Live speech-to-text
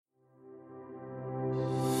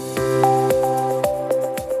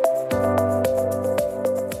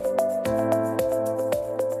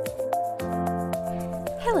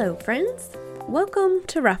Welcome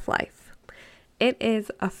to Rough Life. It is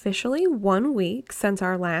officially 1 week since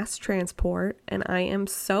our last transport, and I am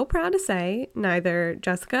so proud to say neither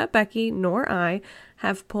Jessica, Becky, nor I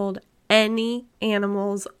have pulled any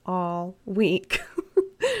animals all week.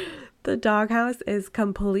 The doghouse is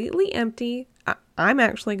completely empty. I'm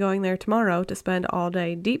actually going there tomorrow to spend all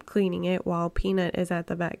day deep cleaning it while Peanut is at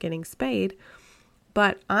the vet getting spayed.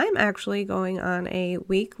 But I'm actually going on a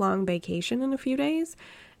week-long vacation in a few days,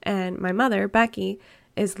 and my mother, Becky,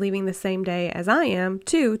 is leaving the same day as I am,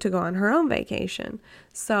 too, to go on her own vacation.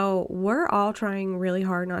 So we're all trying really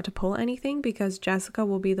hard not to pull anything because Jessica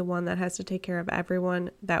will be the one that has to take care of everyone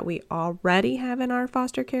that we already have in our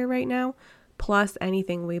foster care right now, plus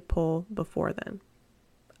anything we pull before then.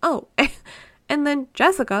 Oh, and then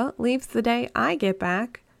Jessica leaves the day I get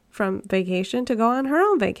back from vacation to go on her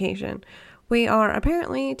own vacation. We are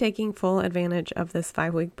apparently taking full advantage of this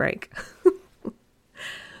 5-week break.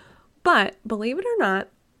 But believe it or not,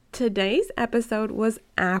 today's episode was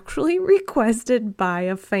actually requested by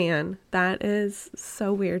a fan. That is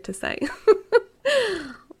so weird to say.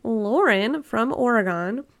 Lauren from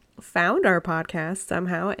Oregon found our podcast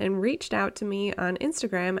somehow and reached out to me on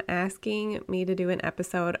Instagram asking me to do an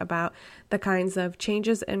episode about the kinds of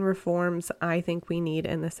changes and reforms I think we need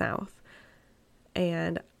in the South.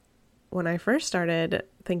 And when I first started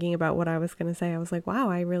thinking about what I was going to say, I was like, wow,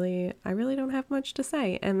 I really don't have much to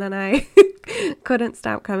say. And then I couldn't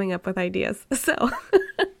stop coming up with ideas. So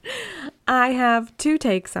I have 2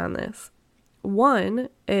 takes on this. One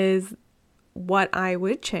is what I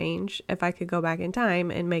would change if I could go back in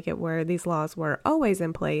time and make it where these laws were always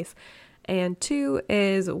in place. And 2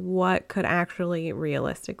 is what could actually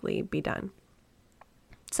realistically be done.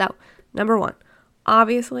 So, number 1.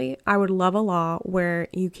 Obviously, I would love a law where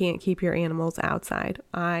you can't keep your animals outside.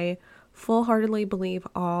 I full-heartedly believe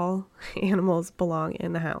all animals belong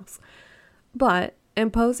in the house. But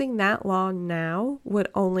imposing that law now would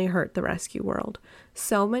only hurt the rescue world.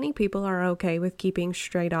 So many people are okay with keeping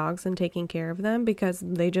stray dogs and taking care of them because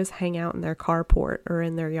they just hang out in their carport or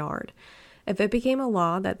in their yard. If it became a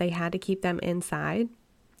law that they had to keep them inside,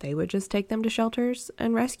 they would just take them to shelters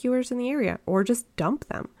and rescuers in the area or just dump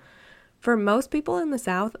them. For most people in the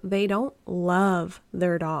South, they don't love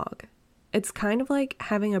their dog. It's kind of like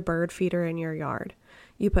having a bird feeder in your yard.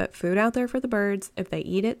 You put food out there for the birds. If they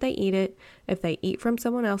eat it, they eat it. If they eat from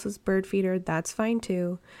someone else's bird feeder, that's fine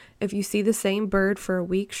too. If you see the same bird for a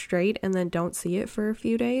week straight and then don't see it for a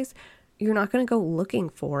few days, you're not going to go looking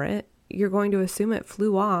for it. You're going to assume it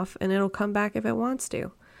flew off and it'll come back if it wants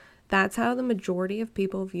to. That's how the majority of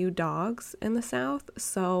people view dogs in the South.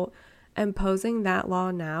 So imposing that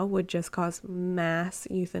law now would just cause mass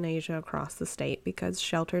euthanasia across the state because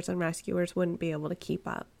shelters and rescuers wouldn't be able to keep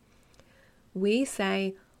up. We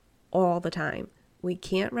say all the time, we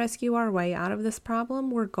can't rescue our way out of this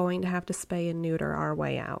problem. We're going to have to spay and neuter our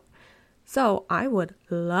way out. So I would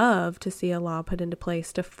love to see a law put into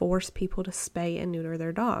place to force people to spay and neuter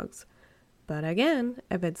their dogs. But again,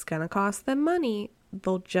 if it's going to cost them money,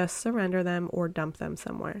 they'll just surrender them or dump them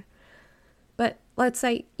somewhere. But let's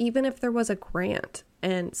say even if there was a grant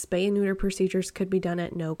and spay and neuter procedures could be done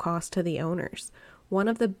at no cost to the owners, one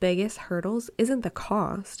of the biggest hurdles isn't the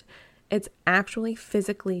cost, it's actually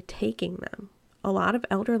physically taking them. A lot of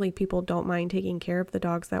elderly people don't mind taking care of the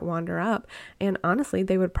dogs that wander up, and honestly,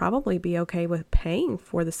 they would probably be okay with paying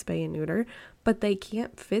for the spay and neuter, but they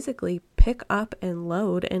can't physically pick up and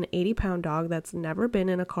load an 80-pound dog that's never been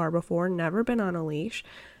in a car before, never been on a leash,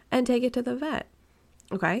 and take it to the vet.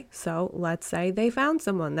 Okay, so let's say they found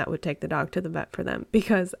someone that would take the dog to the vet for them,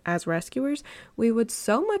 because as rescuers, we would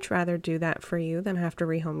so much rather do that for you than have to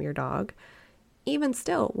rehome your dog. Even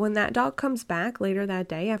still, when that dog comes back later that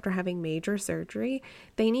day after having major surgery,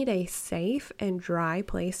 they need a safe and dry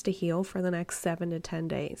place to heal for the next 7 to 10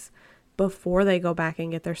 days before they go back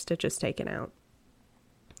and get their stitches taken out.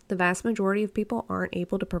 The vast majority of people aren't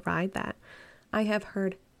able to provide that. I have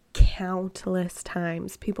heard countless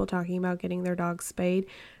times people talking about getting their dog spayed,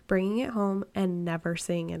 bringing it home and never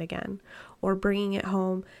seeing it again, or bringing it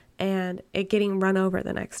home and it getting run over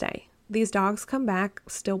the next day. These dogs come back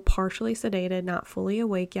still partially sedated, not fully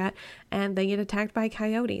awake yet, and they get attacked by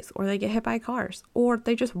coyotes, or they get hit by cars, or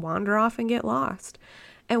they just wander off and get lost.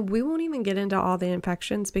 And we won't even get into all the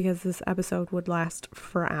infections because this episode would last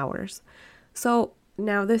for hours. So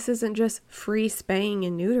now this isn't just free spaying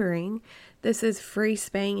and neutering. This is free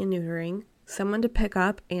spaying and neutering, someone to pick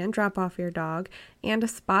up and drop off your dog, and a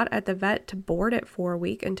spot at the vet to board it for a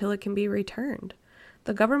week until it can be returned.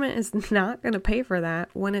 The government is not going to pay for that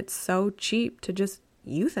when it's so cheap to just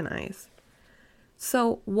euthanize.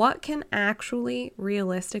 So what can actually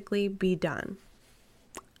realistically be done?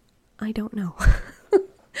 I don't know.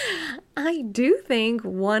 I do think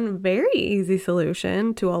one very easy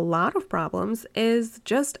solution to a lot of problems is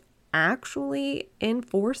just actually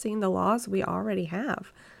enforcing the laws we already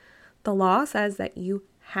have. The law says that you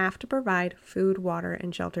have to provide food, water,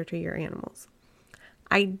 and shelter to your animals.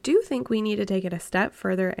 I do think we need to take it a step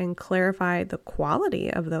further and clarify the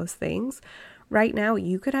quality of those things. Right now,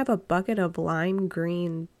 you could have a bucket of lime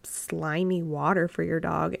green, slimy water for your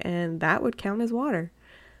dog, and that would count as water.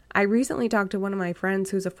 I recently talked to one of my friends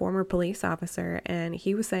who's a former police officer, and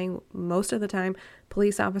he was saying most of the time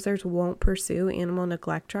police officers won't pursue animal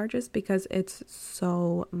neglect charges because it's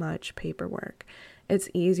so much paperwork. It's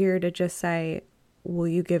easier to just say, will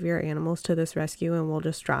you give your animals to this rescue and we'll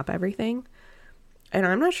just drop everything? And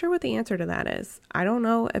I'm not sure what the answer to that is. I don't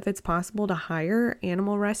know if it's possible to hire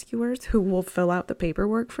animal rescuers who will fill out the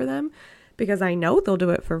paperwork for them, because I know they'll do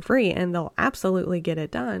it for free and they'll absolutely get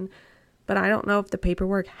it done. But I don't know if the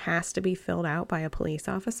paperwork has to be filled out by a police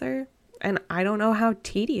officer. And I don't know how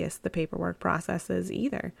tedious the paperwork process is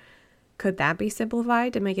either. Could that be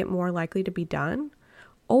simplified to make it more likely to be done?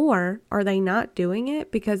 Or are they not doing it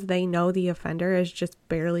because they know the offender is just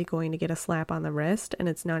barely going to get a slap on the wrist and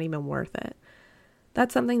it's not even worth it?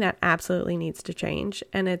 That's something that absolutely needs to change,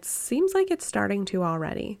 and it seems like it's starting to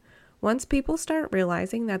already. Once people start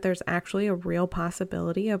realizing that there's actually a real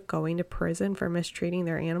possibility of going to prison for mistreating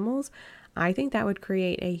their animals, I think that would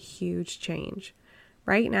create a huge change.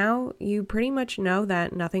 Right now, you pretty much know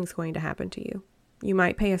that nothing's going to happen to you. You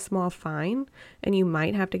might pay a small fine, and you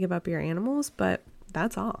might have to give up your animals, but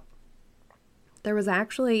that's all. There was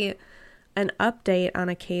actually an update on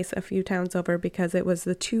a case a few towns over because it was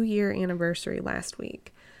the 2-year anniversary last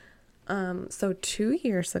week. So 2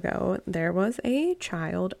 years ago, there was a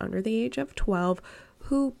child under the age of 12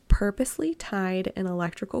 who purposely tied an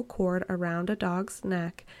electrical cord around a dog's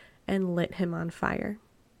neck and lit him on fire.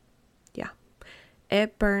 Yeah,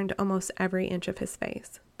 it burned almost every inch of his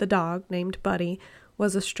face. The dog, named Buddy,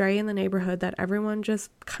 was a stray in the neighborhood that everyone just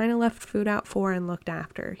kind of left food out for and looked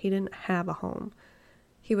after. He didn't have a home.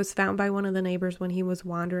 He was found by one of the neighbors when he was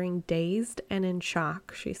wandering, dazed and in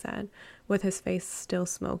shock, she said, with his face still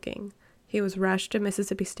smoking. He was rushed to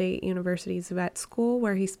Mississippi State University's vet school,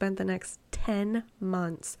 where he spent the next 10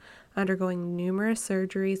 months undergoing numerous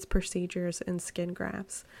surgeries, procedures, and skin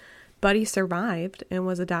grafts. Buddy survived and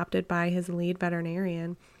was adopted by his lead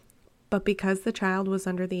veterinarian, but because the child was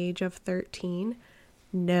under the age of 13,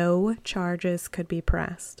 no charges could be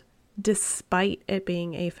pressed, despite it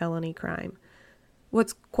being a felony crime.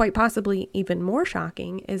 What's quite possibly even more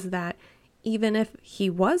shocking is that even if he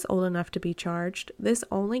was old enough to be charged, this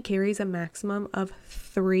only carries a maximum of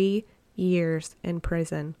 3 years in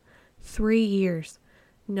prison. 3 years.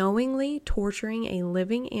 Knowingly torturing a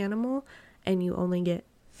living animal, and you only get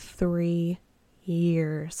 3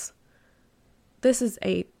 years. This is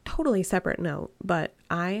a totally separate note, but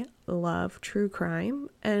I love true crime,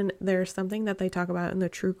 and there's something that they talk about in the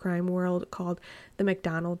true crime world called the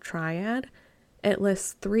McDonald Triad. It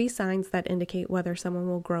lists 3 signs that indicate whether someone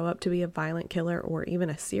will grow up to be a violent killer or even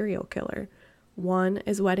a serial killer. 1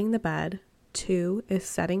 is wetting the bed, 2 is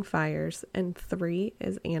setting fires, and 3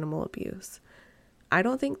 is animal abuse. I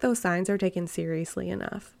don't think those signs are taken seriously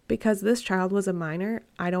enough. Because this child was a minor,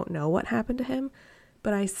 I don't know what happened to him,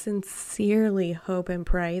 but I sincerely hope and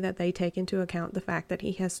pray that they take into account the fact that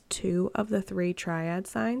he has 2 of the 3 triad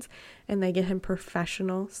signs and they get him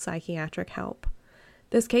professional psychiatric help.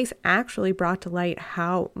 This case actually brought to light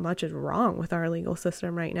how much is wrong with our legal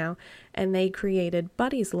system right now, and they created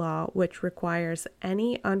Buddy's Law, which requires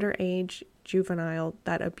any underage juvenile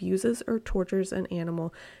that abuses or tortures an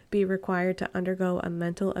animal be required to undergo a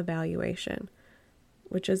mental evaluation,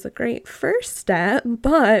 which is a great first step,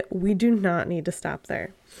 but we do not need to stop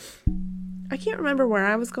there. I can't remember where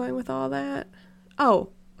I was going with all that. Oh,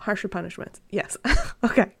 harsher punishments. Yes.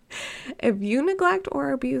 Okay. If you neglect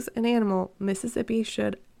or abuse an animal, Mississippi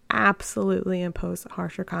should absolutely impose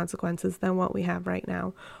harsher consequences than what we have right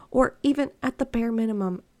now, or even at the bare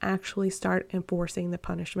minimum, actually start enforcing the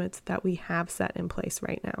punishments that we have set in place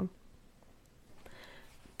right now.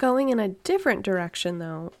 Going in a different direction,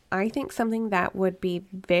 though, I think something that would be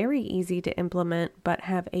very easy to implement but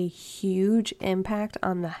have a huge impact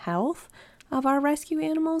on the health of our rescue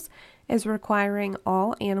animals is requiring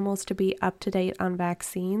all animals to be up to date on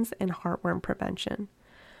vaccines and heartworm prevention.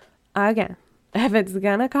 Again, if it's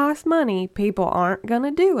gonna cost money, people aren't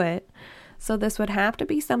gonna do it. So this would have to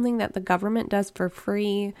be something that the government does for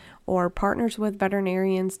free or partners with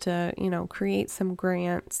veterinarians to, create some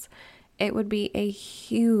grants. It would be a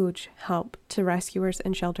huge help to rescuers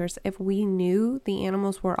and shelters if we knew the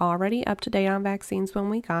animals were already up to date on vaccines when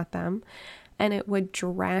we got them, and it would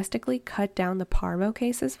drastically cut down the parvo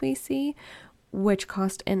cases we see, which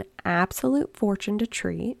cost an absolute fortune to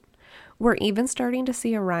treat. We're even starting to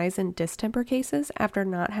see a rise in distemper cases after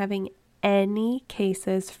not having any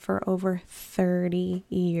cases for over 30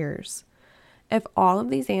 years. If all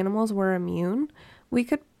of these animals were immune, we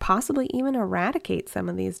could possibly even eradicate some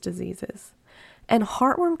of these diseases. And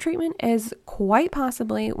heartworm treatment is quite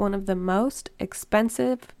possibly one of the most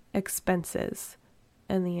expensive expenses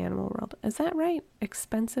in the animal world. Is that right?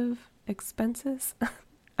 Expensive expenses?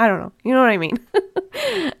 I don't know. You know what I mean?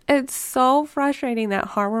 It's so frustrating that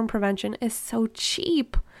heartworm prevention is so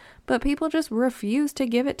cheap, but people just refuse to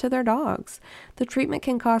give it to their dogs. The treatment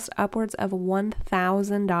can cost upwards of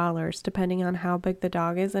 $1,000 depending on how big the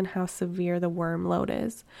dog is and how severe the worm load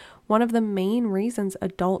is. One of the main reasons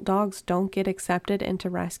adult dogs don't get accepted into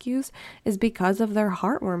rescues is because of their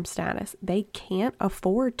heartworm status. They can't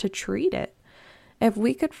afford to treat it. If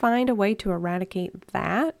we could find a way to eradicate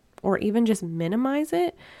that, or even just minimize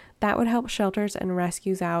it, that would help shelters and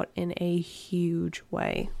rescues out in a huge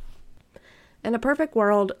way. In a perfect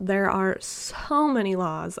world, there are so many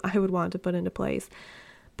laws I would want to put into place,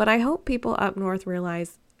 but I hope people up north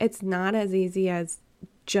realize it's not as easy as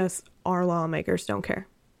just our lawmakers don't care,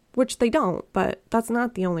 which they don't, but that's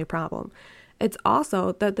not the only problem. It's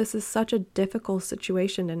also that this is such a difficult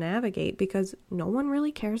situation to navigate because no one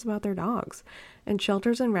really cares about their dogs, and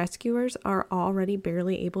shelters and rescuers are already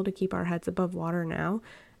barely able to keep our heads above water now.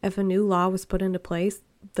 If a new law was put into place,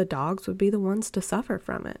 the dogs would be the ones to suffer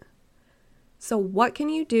from it. So what can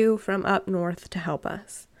you do from up north to help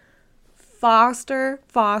us? Foster,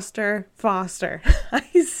 foster, foster.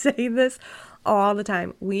 I say this all the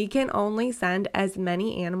time. We can only send as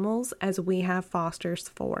many animals as we have fosters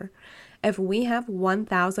for. If we have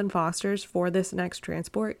 1,000 fosters for this next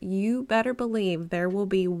transport, you better believe there will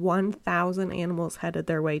be 1,000 animals headed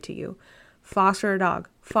their way to you. Foster a dog,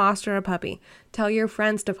 foster a puppy, tell your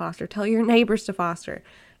friends to foster, tell your neighbors to foster.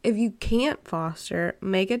 If you can't foster,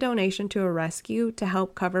 make a donation to a rescue to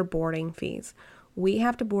help cover boarding fees. We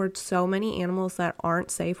have to board so many animals that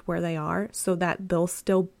aren't safe where they are so that they'll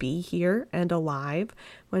still be here and alive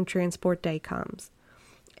when transport day comes.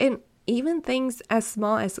 And even things as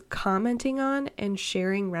small as commenting on and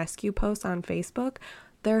sharing rescue posts on Facebook,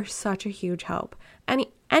 they're such a huge help.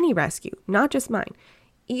 Any rescue, not just mine.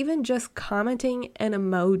 Even just commenting an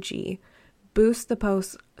emoji boosts the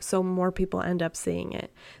post so more people end up seeing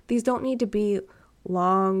it. These don't need to be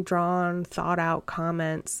long, drawn, thought out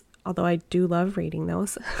comments, although I do love reading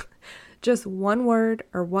those. Just one word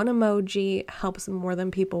or one emoji helps more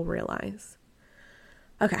than people realize.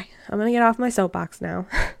 Okay, I'm going to get off my soapbox now.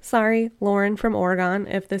 Sorry, Lauren from Oregon,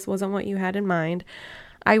 if this wasn't what you had in mind.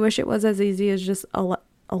 I wish it was as easy as just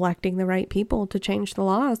electing the right people to change the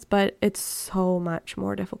laws, but it's so much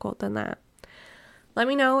more difficult than that. Let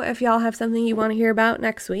me know if y'all have something you want to hear about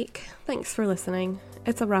next week. Thanks for listening.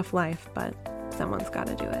 It's a rough life, but someone's got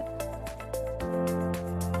to do it.